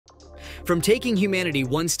From taking humanity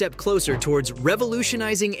one step closer towards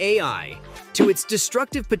revolutionizing AI to its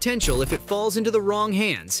destructive potential if it falls into the wrong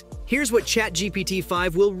hands, here's what ChatGPT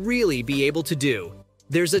 5 will really be able to do.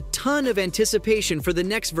 There's a ton of anticipation for the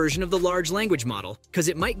next version of the large language model, because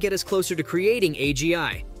it might get us closer to creating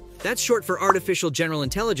AGI. That's short for Artificial General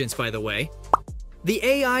Intelligence, by the way. The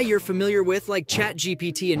AI you're familiar with, like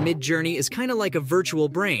ChatGPT and Midjourney, is kind of like a virtual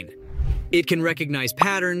brain. It can recognize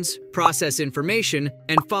patterns, process information,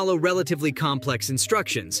 and follow relatively complex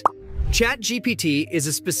instructions. ChatGPT is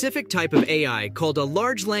a specific type of AI called a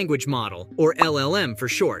large language model, or LLM for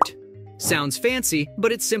short. Sounds fancy,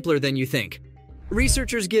 but it's simpler than you think.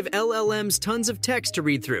 Researchers give LLMs tons of text to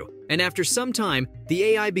read through, and after some time, the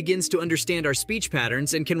AI begins to understand our speech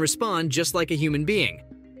patterns and can respond just like a human being.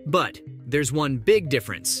 But there's one big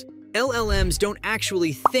difference. LLMs don't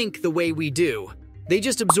actually think the way we do. They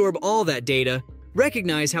just absorb all that data,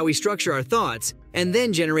 recognize how we structure our thoughts, and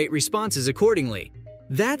then generate responses accordingly.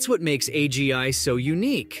 That's what makes AGI so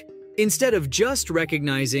unique. Instead of just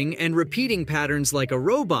recognizing and repeating patterns like a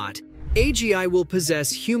robot, AGI will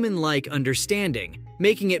possess human-like understanding,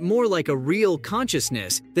 making it more like a real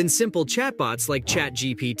consciousness than simple chatbots like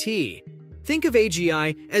ChatGPT. Think of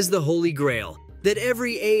AGI as the holy grail that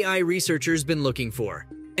every AI researcher's been looking for.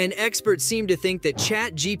 And experts seem to think that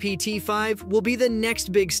ChatGPT 5 will be the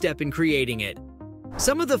next big step in creating it.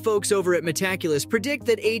 Some of the folks over at Metaculus predict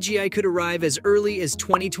that AGI could arrive as early as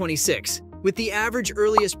 2026, with the average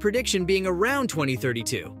earliest prediction being around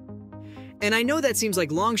 2032. And I know that seems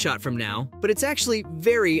like long shot from now, but it's actually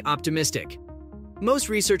very optimistic. Most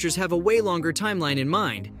researchers have a way longer timeline in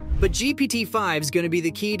mind, but GPT-5 is going to be the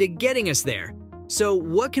key to getting us there. So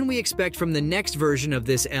what can we expect from the next version of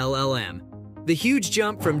this LLM? The huge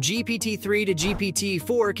jump from GPT-3 to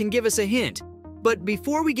GPT-4 can give us a hint. But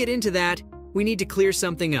before we get into that, we need to clear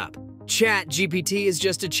something up. Chat-GPT is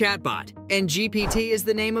just a chatbot, and GPT is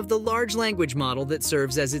the name of the large language model that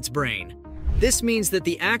serves as its brain. This means that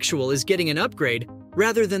the actual is getting an upgrade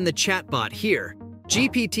rather than the chatbot here.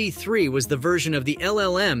 GPT-3 was the version of the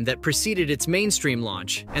LLM that preceded its mainstream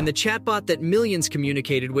launch, and the chatbot that millions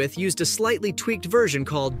communicated with used a slightly tweaked version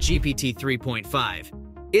called GPT 3.5.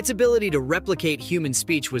 Its ability to replicate human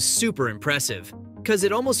speech was super impressive, because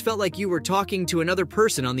it almost felt like you were talking to another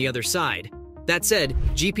person on the other side. That said,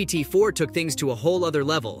 GPT-4 took things to a whole other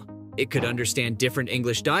level. It could understand different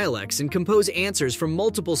English dialects and compose answers from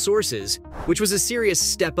multiple sources, which was a serious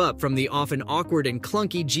step up from the often awkward and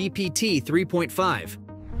clunky GPT 3.5.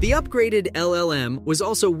 The upgraded LLM was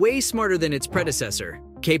also way smarter than its predecessor,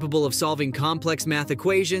 capable of solving complex math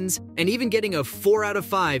equations and even getting a 4 out of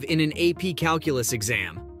 5 in an AP calculus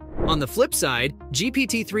exam. On the flip side,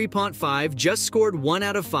 GPT 3.5 just scored 1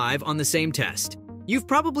 out of 5 on the same test. You've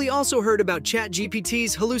probably also heard about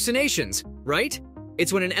ChatGPT's hallucinations, right?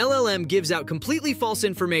 It's when an LLM gives out completely false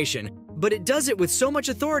information, but it does it with so much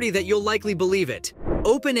authority that you'll likely believe it.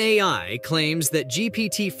 OpenAI claims that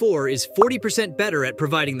GPT-4 is 40% better at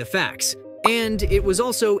providing the facts, and it was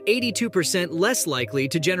also 82% less likely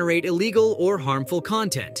to generate illegal or harmful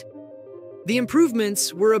content. The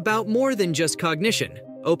improvements were about more than just cognition.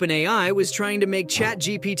 OpenAI was trying to make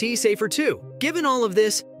ChatGPT safer too. Given all of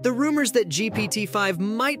this, the rumors that GPT-5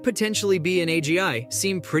 might potentially be an AGI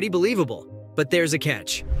seem pretty believable. But there's a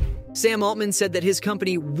catch. Sam Altman said that his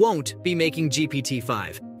company won't be making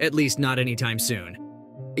GPT-5, at least not anytime soon.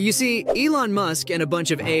 You see, Elon Musk and a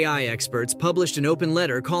bunch of AI experts published an open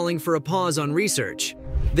letter calling for a pause on research.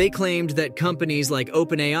 They claimed that companies like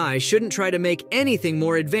OpenAI shouldn't try to make anything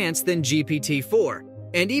more advanced than GPT-4,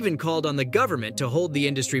 and even called on the government to hold the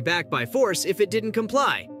industry back by force if it didn't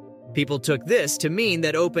comply. People took this to mean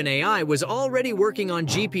that OpenAI was already working on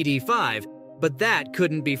GPT-5, but that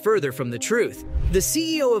couldn't be further from the truth. The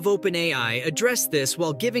CEO of OpenAI addressed this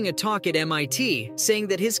while giving a talk at MIT, saying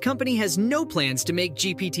that his company has no plans to make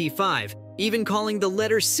GPT-5, even calling the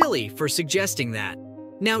letter silly for suggesting that.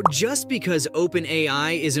 Now, just because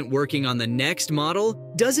OpenAI isn't working on the next model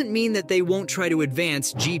doesn't mean that they won't try to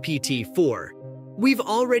advance GPT-4. We've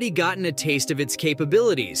already gotten a taste of its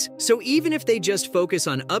capabilities, so even if they just focus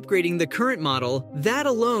on upgrading the current model, that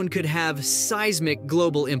alone could have seismic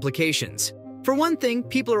global implications. For one thing,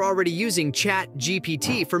 people are already using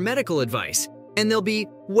Chat-GPT for medical advice, and they'll be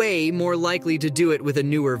way more likely to do it with a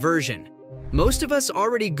newer version. Most of us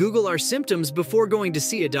already Google our symptoms before going to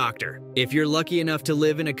see a doctor. If you're lucky enough to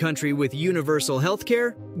live in a country with universal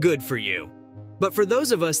healthcare, good for you. But for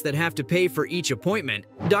those of us that have to pay for each appointment,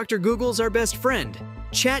 Dr. Google's our best friend.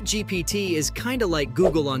 Chat-GPT is kinda like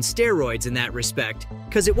Google on steroids in that respect,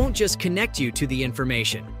 because it won't just connect you to the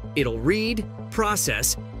information. It'll read,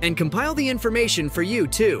 process, and compile the information for you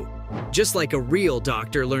too. Just like a real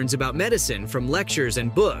doctor learns about medicine from lectures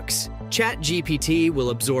and books, ChatGPT will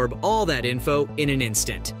absorb all that info in an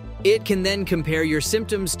instant. It can then compare your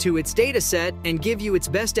symptoms to its dataset and give you its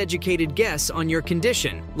best educated guess on your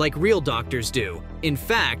condition, like real doctors do. In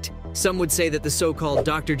fact, some would say that the so-called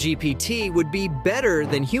Dr. GPT would be better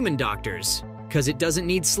than human doctors, because it doesn't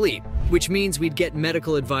need sleep, which means we'd get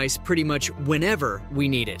medical advice pretty much whenever we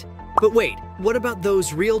need it. But wait, what about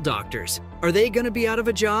those real doctors? Are they going to be out of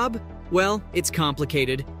a job? Well, it's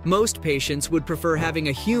complicated. Most patients would prefer having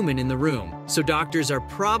a human in the room, so doctors are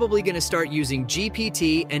probably going to start using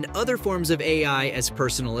GPT and other forms of AI as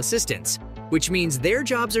personal assistants, which means their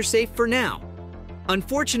jobs are safe for now.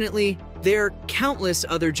 Unfortunately, there are countless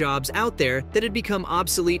other jobs out there that had become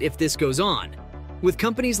obsolete if this goes on. With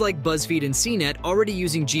companies like BuzzFeed and CNET already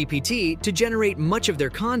using GPT to generate much of their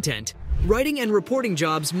content, writing and reporting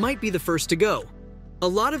jobs might be the first to go. A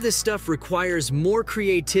lot of this stuff requires more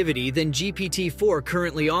creativity than GPT-4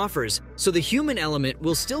 currently offers, so the human element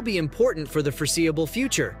will still be important for the foreseeable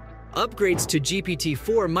future. Upgrades to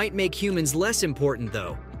GPT-4 might make humans less important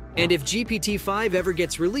though. And if GPT-5 ever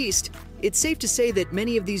gets released, it's safe to say that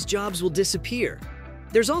many of these jobs will disappear.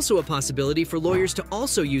 There's also a possibility for lawyers to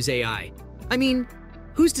also use AI. I mean,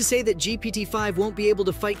 who's to say that GPT-5 won't be able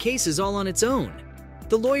to fight cases all on its own?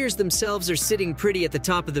 The lawyers themselves are sitting pretty at the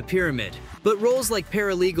top of the pyramid, but roles like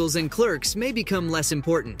paralegals and clerks may become less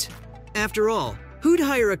important. After all, who'd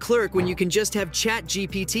hire a clerk when you can just have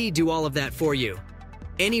ChatGPT do all of that for you?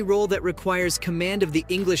 Any role that requires command of the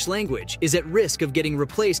English language is at risk of getting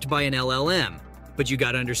replaced by an LLM. But you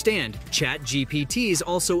gotta understand, ChatGPT is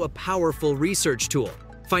also a powerful research tool.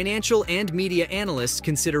 Financial and media analysts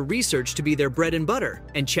consider research to be their bread and butter,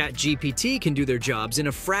 and ChatGPT can do their jobs in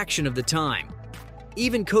a fraction of the time.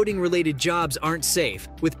 Even coding-related jobs aren't safe,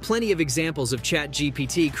 with plenty of examples of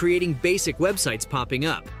ChatGPT creating basic websites popping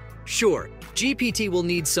up. Sure, GPT will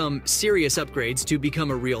need some serious upgrades to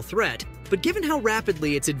become a real threat, but given how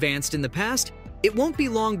rapidly it's advanced in the past, it won't be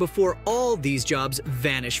long before all these jobs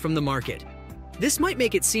vanish from the market. This might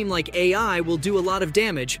make it seem like AI will do a lot of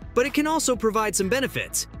damage, but it can also provide some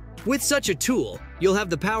benefits. With such a tool, you'll have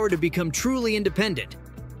the power to become truly independent.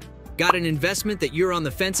 Got an investment that you're on the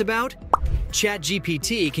fence about?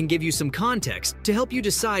 ChatGPT can give you some context to help you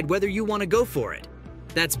decide whether you want to go for it.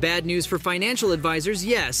 That's bad news for financial advisors,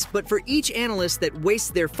 yes, but for each analyst that wastes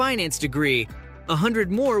their finance degree,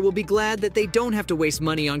 100 more will be glad that they don't have to waste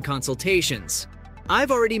money on consultations.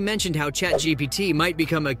 I've already mentioned how ChatGPT might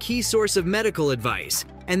become a key source of medical advice,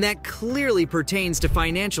 and that clearly pertains to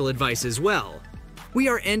financial advice as well. We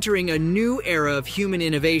are entering a new era of human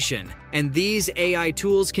innovation, and these AI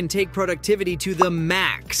tools can take productivity to the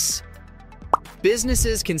max.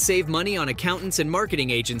 Businesses can save money on accountants and marketing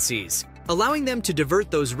agencies, allowing them to divert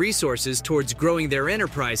those resources towards growing their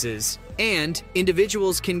enterprises, and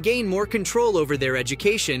individuals can gain more control over their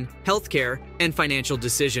education, healthcare, and financial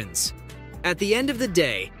decisions. At the end of the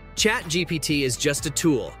day, ChatGPT is just a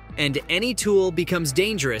tool, and any tool becomes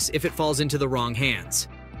dangerous if it falls into the wrong hands.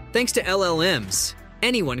 Thanks to LLMs,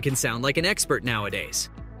 anyone can sound like an expert nowadays.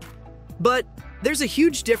 But there's a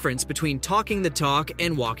huge difference between talking the talk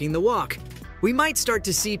and walking the walk. We might start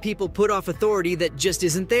to see people put off authority that just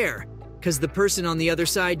isn't there, because the person on the other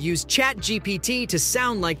side used ChatGPT to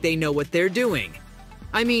sound like they know what they're doing.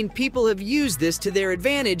 I mean, people have used this to their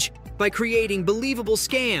advantage by creating believable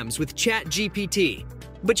scams with ChatGPT.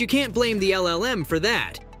 But you can't blame the LLM for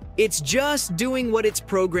that. It's just doing what it's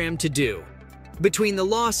programmed to do. Between the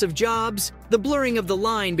loss of jobs, the blurring of the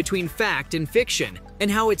line between fact and fiction, and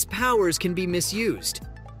how its powers can be misused,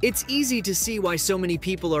 it's easy to see why so many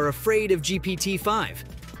people are afraid of GPT-5.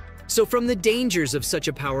 So from the dangers of such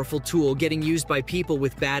a powerful tool getting used by people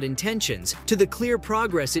with bad intentions, to the clear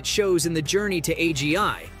progress it shows in the journey to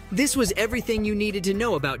AGI, this was everything you needed to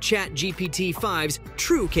know about ChatGPT-5's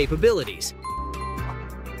true capabilities.